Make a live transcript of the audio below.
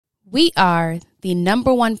We are the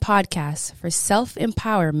 #1 podcast for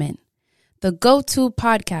self-empowerment, the go-to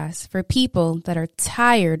podcast for people that are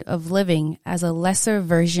tired of living as a lesser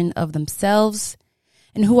version of themselves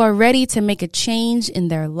and who are ready to make a change in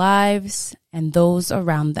their lives and those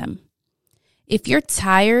around them. If you're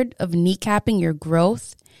tired of kneecapping your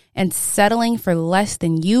growth and settling for less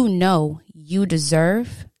than you know you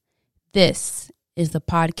deserve, this is the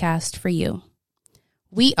podcast for you.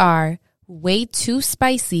 We are Way Too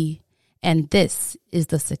Spicy, and this is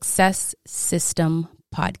the Success System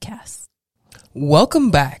Podcast.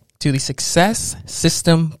 Welcome back to the Success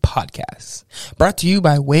System Podcast, brought to you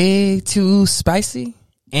by Way Too Spicy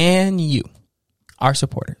and you, our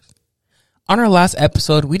supporters. On our last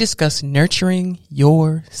episode, we discussed nurturing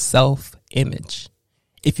your self-image.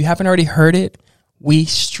 If you haven't already heard it, we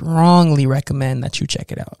strongly recommend that you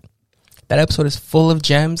check it out. That episode is full of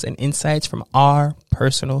gems and insights from our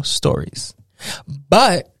personal stories.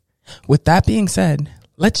 But with that being said,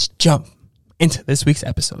 let's jump into this week's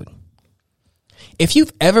episode. If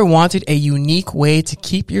you've ever wanted a unique way to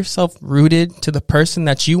keep yourself rooted to the person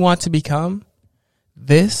that you want to become,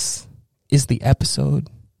 this is the episode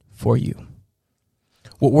for you.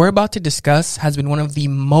 What we're about to discuss has been one of the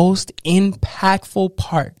most impactful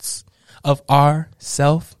parts of our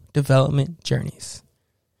self-development journeys.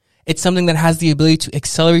 It's something that has the ability to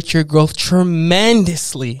accelerate your growth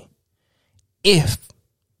tremendously if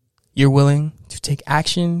you're willing to take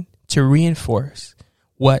action to reinforce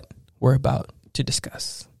what we're about to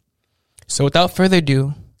discuss. So without further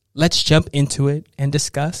ado, let's jump into it and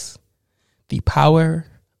discuss the power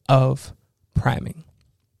of priming.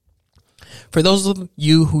 For those of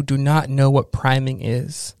you who do not know what priming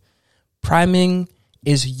is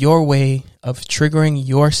your way of triggering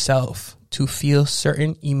yourself to feel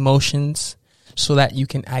certain emotions so that you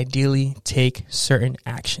can ideally take certain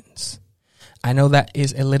actions. I know that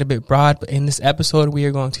is a little bit broad, but in this episode, we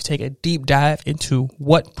are going to take a deep dive into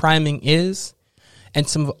what priming is and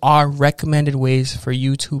some of our recommended ways for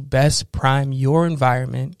you to best prime your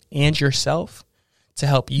environment and yourself to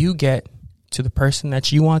help you get to the person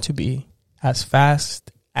that you want to be as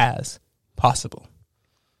fast as possible.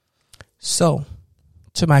 So,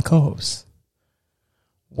 to my co-hosts,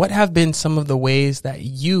 what have been some of the ways that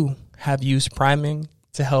you have used priming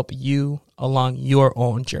to help you along your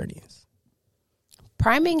own journeys?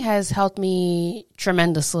 Priming has helped me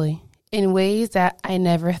tremendously in ways that I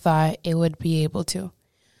never thought it would be able to.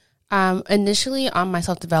 Initially on my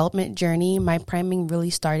self-development journey, my priming really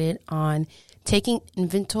started on taking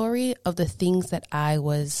inventory of the things that I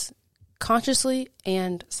was consciously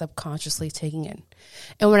and subconsciously taking in.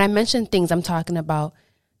 And when I mention things, I'm talking about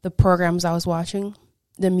the programs I was watching,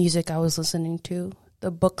 the music I was listening to,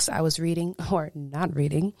 the books I was reading or not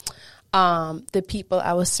reading, the people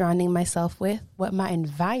I was surrounding myself with, what my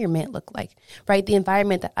environment looked like, right? The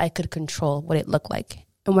environment that I could control, what it looked like.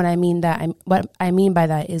 And what I mean by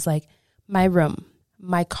that is like my room,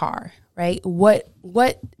 my car, right?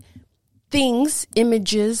 What things,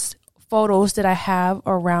 images, photos that I have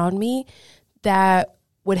around me that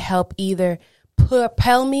would help either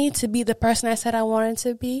propel me to be the person I said I wanted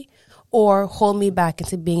to be or hold me back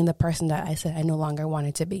into being the person that I said I no longer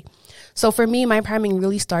wanted to be. So for me, my priming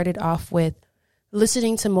really started off with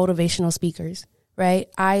listening to motivational speakers, right?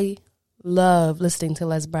 I love listening to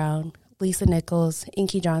Les Brown, Lisa Nichols,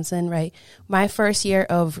 Inky Johnson, right? My first year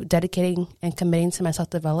of dedicating and committing to my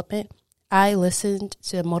self-development, I listened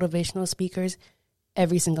to motivational speakers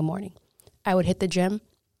every single morning. I would hit the gym.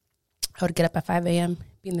 I would get up at 5 a.m.,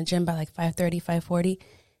 be in the gym by like 5:30, 5:40.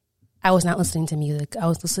 I was not listening to music. I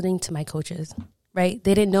was listening to my coaches, right?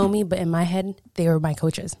 They didn't know me, but in my head, they were my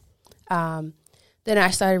coaches. Then I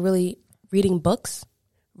started really reading books,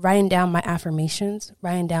 writing down my affirmations,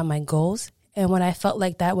 writing down my goals. And when I felt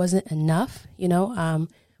like that wasn't enough,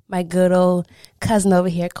 my good old cousin over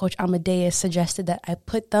here, Coach Amadeus, suggested that I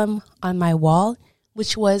put them on my wall,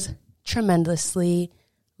 which was tremendously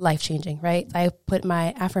life-changing, right? I put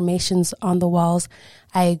my affirmations on the walls.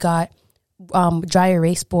 I got dry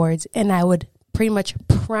erase boards, and I would pretty much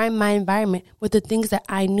prime my environment with the things that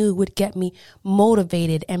I knew would get me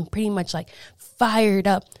motivated and pretty much like fired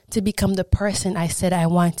up to become the person I said I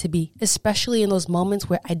wanted to be, especially in those moments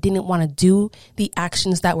where I didn't want to do the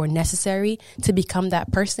actions that were necessary to become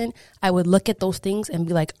that person. I would look at those things and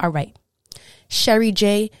be like, all right, Sherry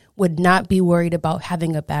J would not be worried about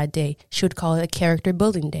having a bad day. She would call it a character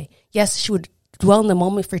building day. Yes, she would dwell in the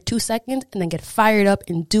moment for 2 seconds and then get fired up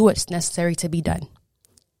and do what's necessary to be done.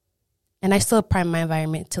 And I still prime my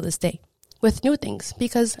environment to this day with new things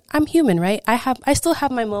because I'm human, right? I still have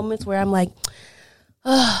my moments where I'm like,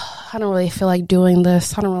 I don't really feel like doing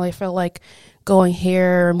this. I don't really feel like going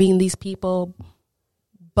here or meeting these people.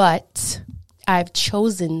 But I've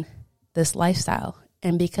chosen this lifestyle.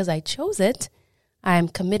 And because I chose it, I'm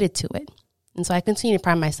committed to it. And so I continue to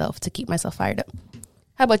prime myself to keep myself fired up.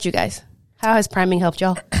 How about you guys? How has priming helped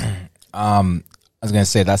y'all? I was going to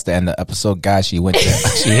say that's the end of the episode, guys. She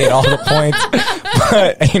hit all the points.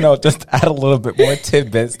 But, just add a little bit more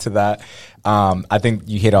tidbits to that. I think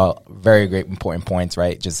you hit all very great important points,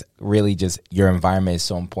 right? Just your environment is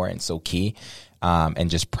so important, so key. And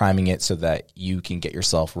just priming it so that you can get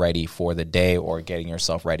yourself ready for the day or getting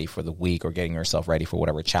yourself ready for the week or getting yourself ready for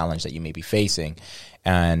whatever challenge that you may be facing.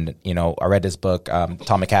 And, I read this book,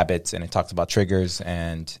 Atomic Habits, and it talks about triggers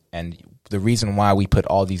and the reason why we put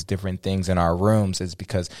all these different things in our rooms is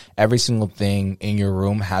because every single thing in your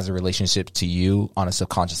room has a relationship to you on a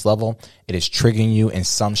subconscious level. It is triggering you in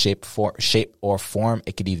some shape or form.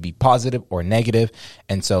 It could either be positive or negative.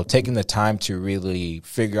 And so taking the time to really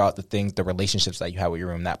figure out the relationships that you have with your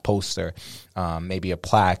room, that poster, maybe a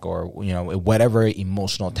plaque or, whatever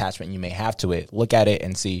emotional attachment you may have to it, look at it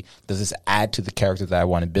and see, does this add to the character that I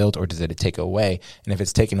want to build or does it take away? And if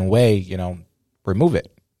it's taken away, remove it.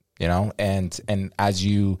 And as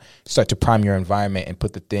you start to prime your environment and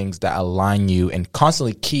put the things that align you and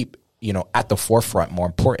constantly keep, at the forefront, more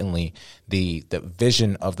importantly, the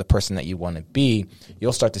vision of the person that you want to be,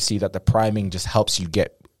 you'll start to see that the priming just helps you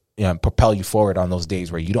propel you forward on those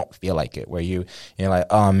days where you don't feel like it, where you're like,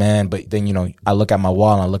 oh man, but then, I look at my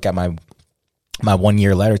wall and I look at my 1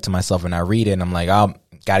 year letter to myself and I read it and I'm like, oh,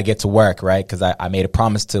 got to get to work, right? Because I made a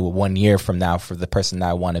promise to 1 year from now for the person that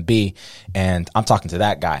I want to be, and I'm talking to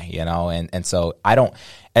that guy, and so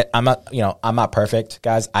I'm not perfect,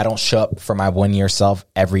 guys. I don't show up for my 1 year self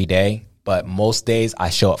every day, but most days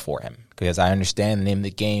I show up for him because I understand the name of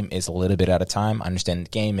the game is a little bit at a time. I understand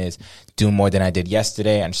the game is doing more than I did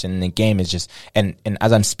yesterday. I understand the game is just, and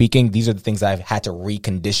as I'm speaking, these are the things I've had to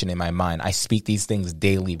recondition in my mind. I speak these things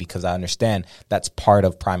daily because I understand that's part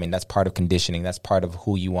of priming. That's part of conditioning. That's part of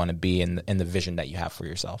who you want to be and the vision that you have for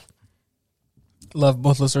yourself. Love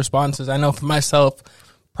both those responses. I know for myself,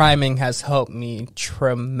 priming has helped me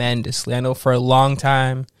tremendously. I know for a long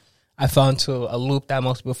time, I fell into a loop that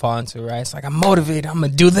most people fall into, right? It's like, I'm motivated. I'm going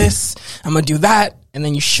to do this. I'm going to do that. And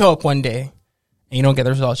then you show up one day and you don't get the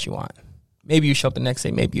results you want. Maybe you show up the next day.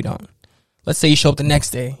 Maybe you don't. Let's say you show up the next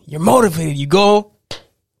day. You're motivated. You go,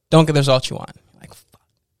 don't get the results you want. Like,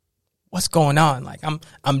 what's going on? Like,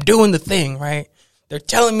 I'm doing the thing, right? They're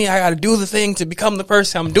telling me I got to do the thing to become the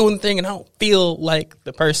person. I'm doing the thing and I don't feel like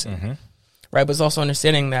the person, right? But it's also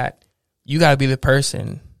understanding that you got to be the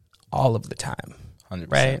person all of the time,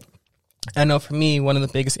 100%. Right? I know for me, one of the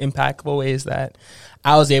biggest impactful ways that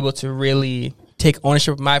I was able to really take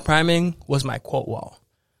ownership of my priming was my quote wall.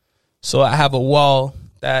 So I have a wall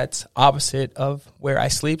that's opposite of where I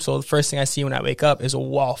sleep. So the first thing I see when I wake up is a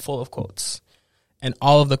wall full of quotes. And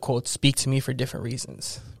all of the quotes speak to me for different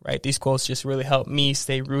reasons, right? These quotes just really help me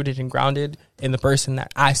stay rooted and grounded in the person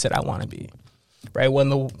that I said I want to be, right?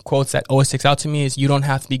 One of the quotes that always sticks out to me is, you don't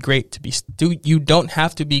have to be great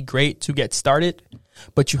to get started,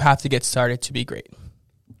 but you have to get started to be great.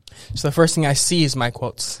 So the first thing I see is my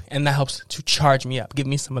quotes, and that helps to charge me up, give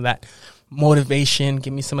me some of that motivation,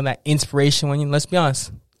 give me some of that inspiration when let's be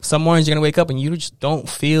honest, some mornings you're going to wake up and you just don't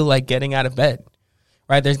feel like getting out of bed,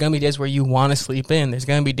 right? There's going to be days where you want to sleep in. There's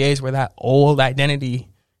going to be days where that old identity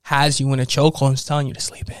has you in a chokehold and is telling you to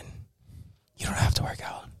sleep in. You don't have to work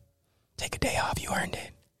out. Take a day off. You earned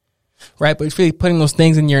it. Right? But it's really putting those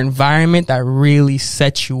things in your environment that really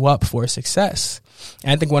sets you up for success.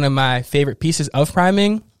 And I think one of my favorite pieces of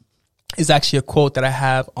priming is actually a quote that I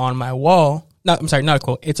have on my wall. Not a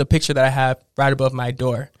quote. It's a picture that I have right above my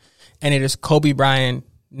door. And it is Kobe Bryant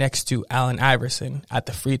next to Allen Iverson at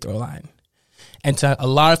the free throw line. And to a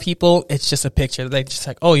lot of people, it's just a picture. They're just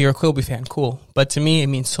like, oh, you're a Kobe fan. Cool. But to me, it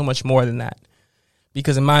means so much more than that.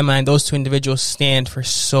 Because in my mind, those two individuals stand for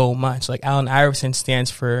so much. Like Allen Iverson stands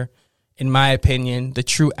for, in my opinion, the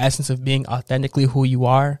true essence of being authentically who you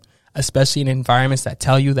are, especially in environments that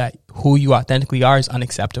tell you that who you authentically are is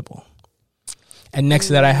unacceptable. And next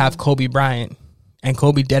to that, I have Kobe Bryant. And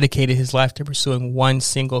Kobe dedicated his life to pursuing one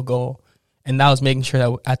single goal. And that was making sure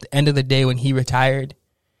that at the end of the day when he retired,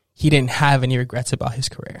 he didn't have any regrets about his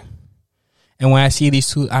career. And when I see these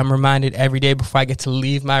two, I'm reminded every day before I get to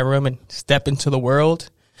leave my room and step into the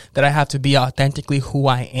world that I have to be authentically who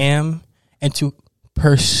I am and to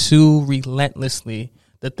pursue relentlessly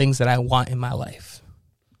the things that I want in my life.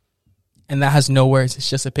 And that has no words. It's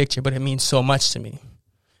just a picture, but it means so much to me.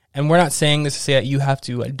 And we're not saying this to say that you have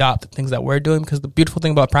to adopt the things that we're doing, because the beautiful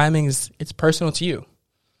thing about priming is it's personal to you,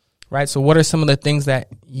 right? So what are some of the things that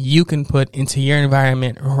you can put into your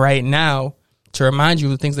environment right now to remind you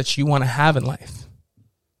of the things that you want to have in life.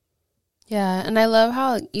 Yeah, and I love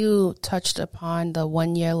how you touched upon the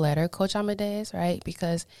 1 year letter, Coach Amadeus, right?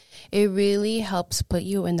 Because it really helps put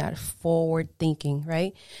you in that forward thinking,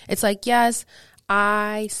 right? It's like, yes,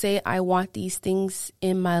 I say I want these things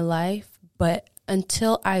in my life, but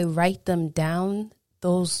until I write them down,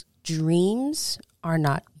 those dreams are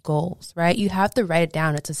not goals, right? You have to write it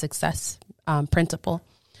down. It's a success principle,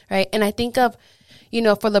 right? And I think of,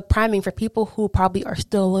 for the priming, for people who probably are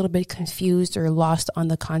still a little bit confused or lost on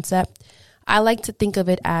the concept, I like to think of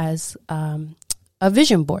it as a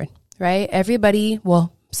vision board, right? Everybody,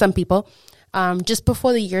 well, some people, just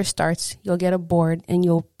before the year starts, you'll get a board and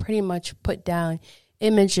you'll pretty much put down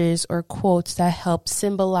images or quotes that help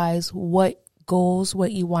symbolize what goals,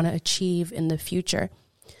 what you want to achieve in the future.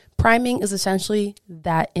 Priming is essentially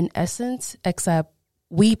that in essence, except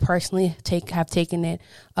we personally have taken it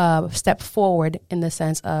a step forward in the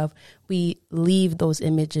sense of we leave those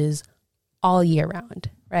images all year round,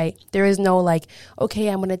 right? There is no like, okay,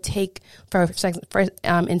 I'm going to take, for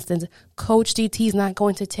instance, Coach DT is not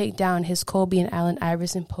going to take down his Kobe and Allen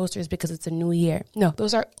Iverson posters because it's a new year. No,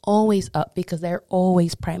 those are always up because they're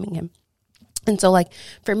always priming him. And so like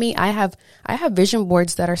for me, I have vision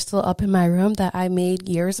boards that are still up in my room that I made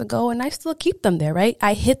years ago, and I still keep them there, right?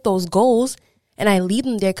 I hit those goals and I leave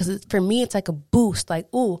them there because for me, it's like a boost.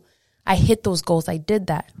 Like, ooh, I hit those goals. I did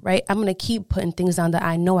that, right? I'm going to keep putting things down that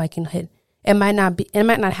I know I can hit. It might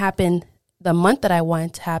not happen the month that I want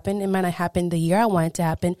it to happen. It might not happen the year I want it to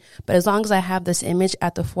happen. But as long as I have this image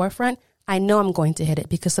at the forefront, I know I'm going to hit it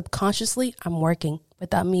because subconsciously I'm working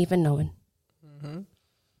without me even knowing. Mm-hmm.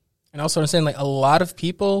 And also I'm saying like a lot of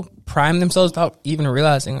people prime themselves without even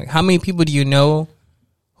realizing. Like how many people do you know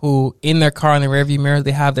who in their car in the rearview mirror,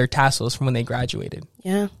 they have their tassels from when they graduated?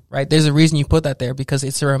 Yeah. Right? There's a reason you put that there because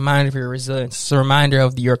it's a reminder of your resilience. It's a reminder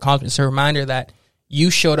of your accomplishment. It's a reminder that you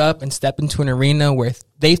showed up and stepped into an arena where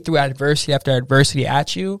they threw adversity after adversity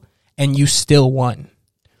at you and you still won,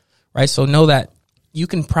 right? So know that you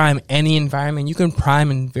can prime any environment. You can prime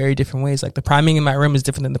in very different ways. Like the priming in my room is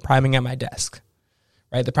different than the priming at my desk,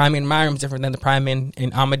 right? The priming in my room is different than the priming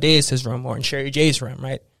in Amadeus' room or in Sherry J's room,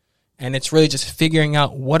 right? And it's really just figuring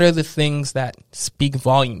out what are the things that speak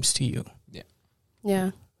volumes to you. Yeah.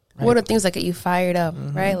 Right. What are things that get you fired up,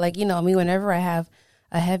 right? Like, me, whenever I have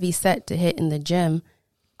a heavy set to hit in the gym,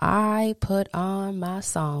 I put on my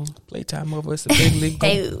song. Playtime over. It's a big league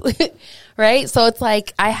goal. Right? So it's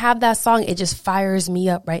like I have that song. It just fires me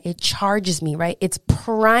up, right? It charges me, right? It's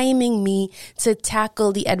priming me to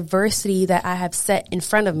tackle the adversity that I have set in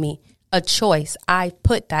front of me. A choice. I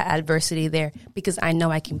put that adversity there because I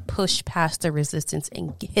know I can push past the resistance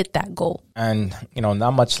and hit that goal. And,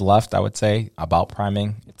 not much left, I would say, about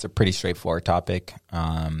priming. It's a pretty straightforward topic.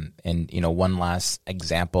 And, one last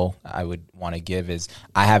example I would want to give is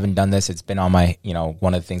I haven't done this. It's been on my,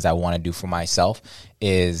 one of the things I want to do for myself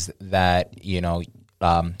is that,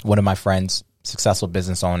 one of my friends, successful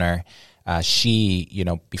business owner, she,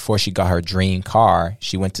 before she got her dream car,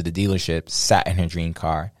 she went to the dealership, sat in her dream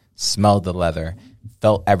car, smelled the leather,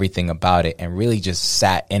 felt everything about it, and really just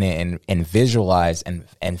sat in it and visualized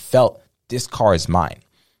and felt this car is mine.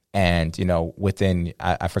 And, within,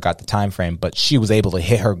 I forgot the time frame, but she was able to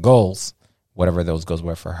hit her goals, whatever those goals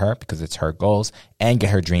were for her, because it's her goals, and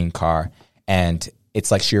get her dream car. And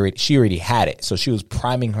it's like she already had it. So she was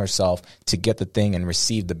priming herself to get the thing and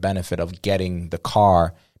receive the benefit of getting the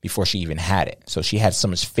car before she even had it. So she had so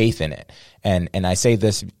much faith in it. And I say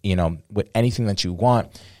this, with anything that you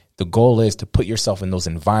want, the goal is to put yourself in those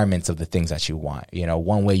environments of the things that you want.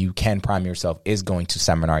 One way you can prime yourself is going to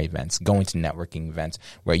seminar events, going to networking events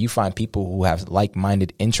where you find people who have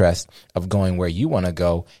like-minded interests of going where you want to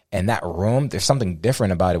go. And that room, there's something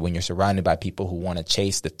different about it when you're surrounded by people who want to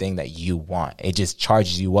chase the thing that you want. It just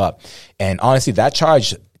charges you up. And honestly, that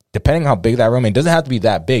charge, depending on how big that room, it doesn't have to be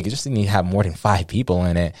that big. You just need to have more than 5 people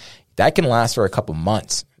in it. That can last for a couple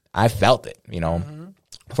months. I felt it,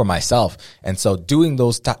 for myself. And so doing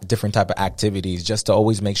those different type of activities just to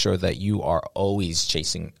always make sure that you are always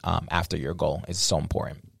chasing after your goal is so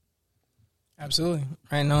important. Absolutely.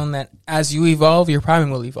 Right. Knowing that as you evolve, your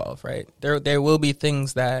priming will evolve, right? There will be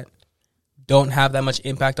things that don't have that much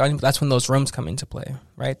impact on you. But that's when those rooms come into play,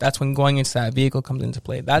 right? That's when going into that vehicle comes into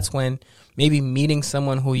play. That's when maybe meeting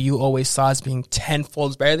someone who you always saw as being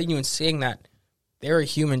tenfold better than you and seeing that they're a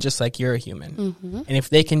human just like you're a human. Mm-hmm. And if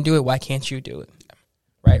they can do it, why can't you do it?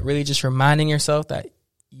 Right? Really just reminding yourself that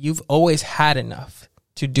you've always had enough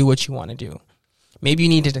to do what you want to do. Maybe you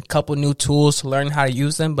needed a couple new tools to learn how to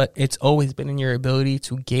use them, but it's always been in your ability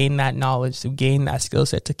to gain that knowledge, to gain that skill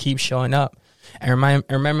set, to keep showing up. And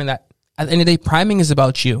remember that at the end of the day, priming is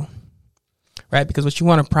about you, right? Because what you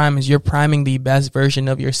want to prime is you're priming the best version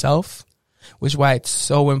of yourself, which is why it's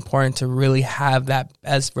so important to really have that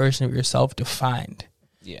best version of yourself defined.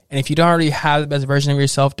 Yeah. And if you don't already have the best version of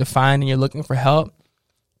yourself defined and you're looking for help,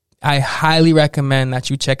 I highly recommend that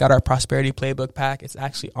you check out our Prosperity Playbook Pack. It's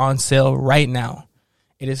actually on sale right now.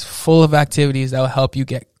 It is full of activities that will help you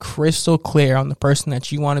get crystal clear on the person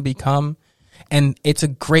that you want to become. And it's a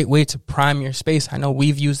great way to prime your space. I know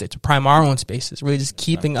we've used it to prime our own spaces, really just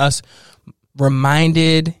keeping us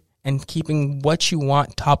reminded and keeping what you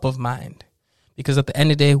want top of mind. Because at the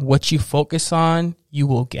end of the day, what you focus on, you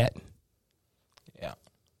will get. Yeah.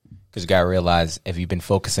 Because you got to realize if you've been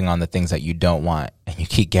focusing on the things that you don't want and you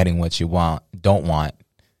keep getting what you don't want,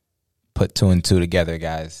 put 2 and 2 together,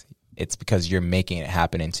 guys. It's because you're making it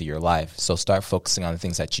happen into your life. So start focusing on the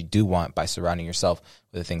things that you do want by surrounding yourself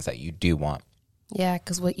with the things that you do want. Yeah,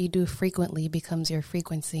 because what you do frequently becomes your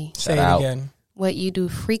frequency. Say it again. What you do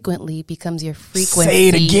frequently becomes your frequency. Say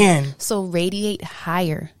it again. So radiate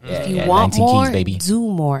higher. Yeah, if you yeah, want 19 more, keys, baby. do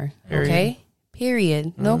more. Period. Okay?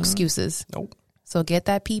 Period. No excuses. Nope. So get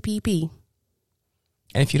that PPP.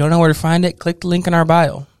 And if you don't know where to find it, click the link in our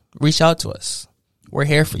bio. Reach out to us. We're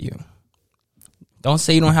here for you. Don't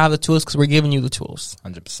say you don't have the tools because we're giving you the tools.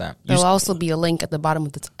 100%. There'll also be a link at the bottom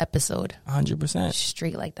of this episode. 100%.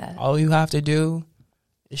 Straight like that. All you have to do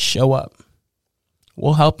is show up.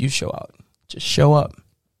 We'll help you show out. Just show up.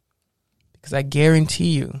 Because I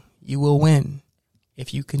guarantee you, you will win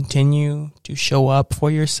if you continue to show up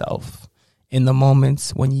for yourself in the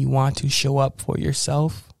moments when you want to show up for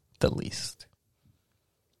yourself the least.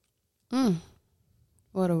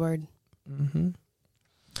 What a word.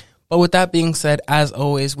 But with that being said, as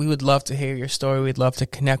always, we would love to hear your story. We'd love to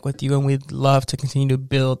connect with you, and we'd love to continue to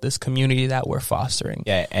build this community that we're fostering.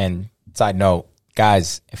 Yeah, and side note,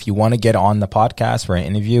 guys, if you want to get on the podcast for an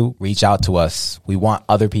interview, reach out to us. We want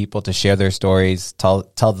other people to share their stories, tell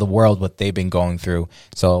the world what they've been going through.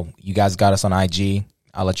 So you guys got us on IG.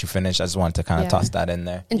 I'll let you finish. I just wanted to kind of toss that in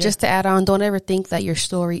there. And just to add on, don't ever think that your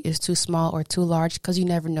story is too small or too large, because you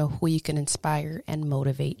never know who you can inspire and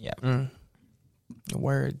motivate. Yeah.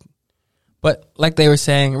 Word. But like they were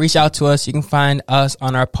saying, reach out to us. You can find us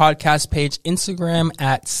on our podcast page, Instagram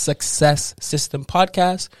at Success System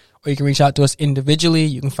Podcast, or you can reach out to us individually.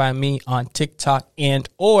 You can find me on TikTok and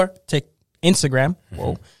or Instagram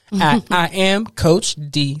at I am Coach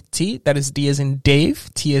DT. That is D as in Dave,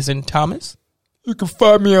 T as in Thomas. You can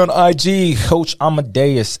find me on IG, Coach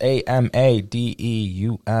Amadeus, Amadeus.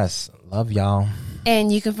 Love y'all.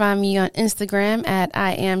 And you can find me on Instagram at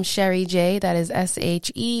I am Sherry J. That is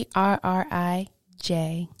SHERRIJ.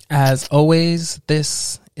 As always,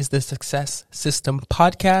 this is the Success System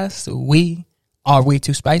Podcast. We are Way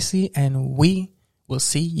Too Spicy, and we will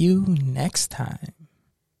see you next time.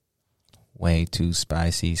 Way Too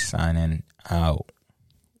Spicy signing out.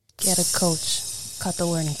 Get a coach. Cut the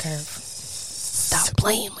learning curve. Stop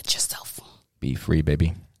playing with yourself. Be free,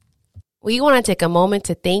 baby. We want to take a moment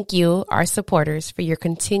to thank you, our supporters, for your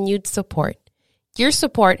continued support. Your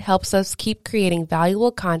support helps us keep creating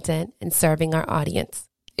valuable content and serving our audience.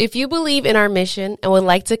 If you believe in our mission and would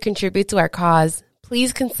like to contribute to our cause,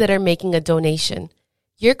 please consider making a donation.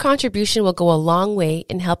 Your contribution will go a long way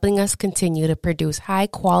in helping us continue to produce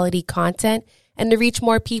high-quality content and to reach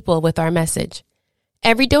more people with our message.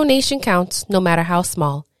 Every donation counts, no matter how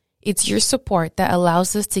small. It's your support that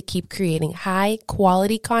allows us to keep creating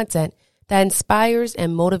high-quality content that inspires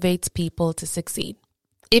and motivates people to succeed.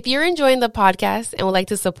 If you're enjoying the podcast and would like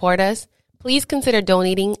to support us, please consider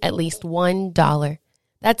donating at least $1.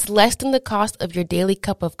 That's less than the cost of your daily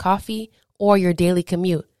cup of coffee or your daily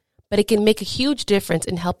commute, but it can make a huge difference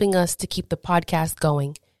in helping us to keep the podcast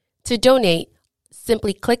going. To donate,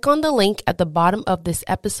 simply click on the link at the bottom of this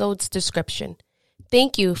episode's description.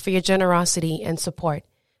 Thank you for your generosity and support.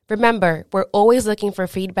 Remember, we're always looking for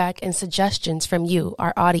feedback and suggestions from you,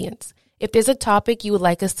 our audience. If there's a topic you would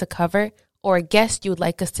like us to cover or a guest you would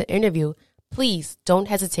like us to interview, please don't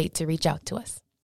hesitate to reach out to us.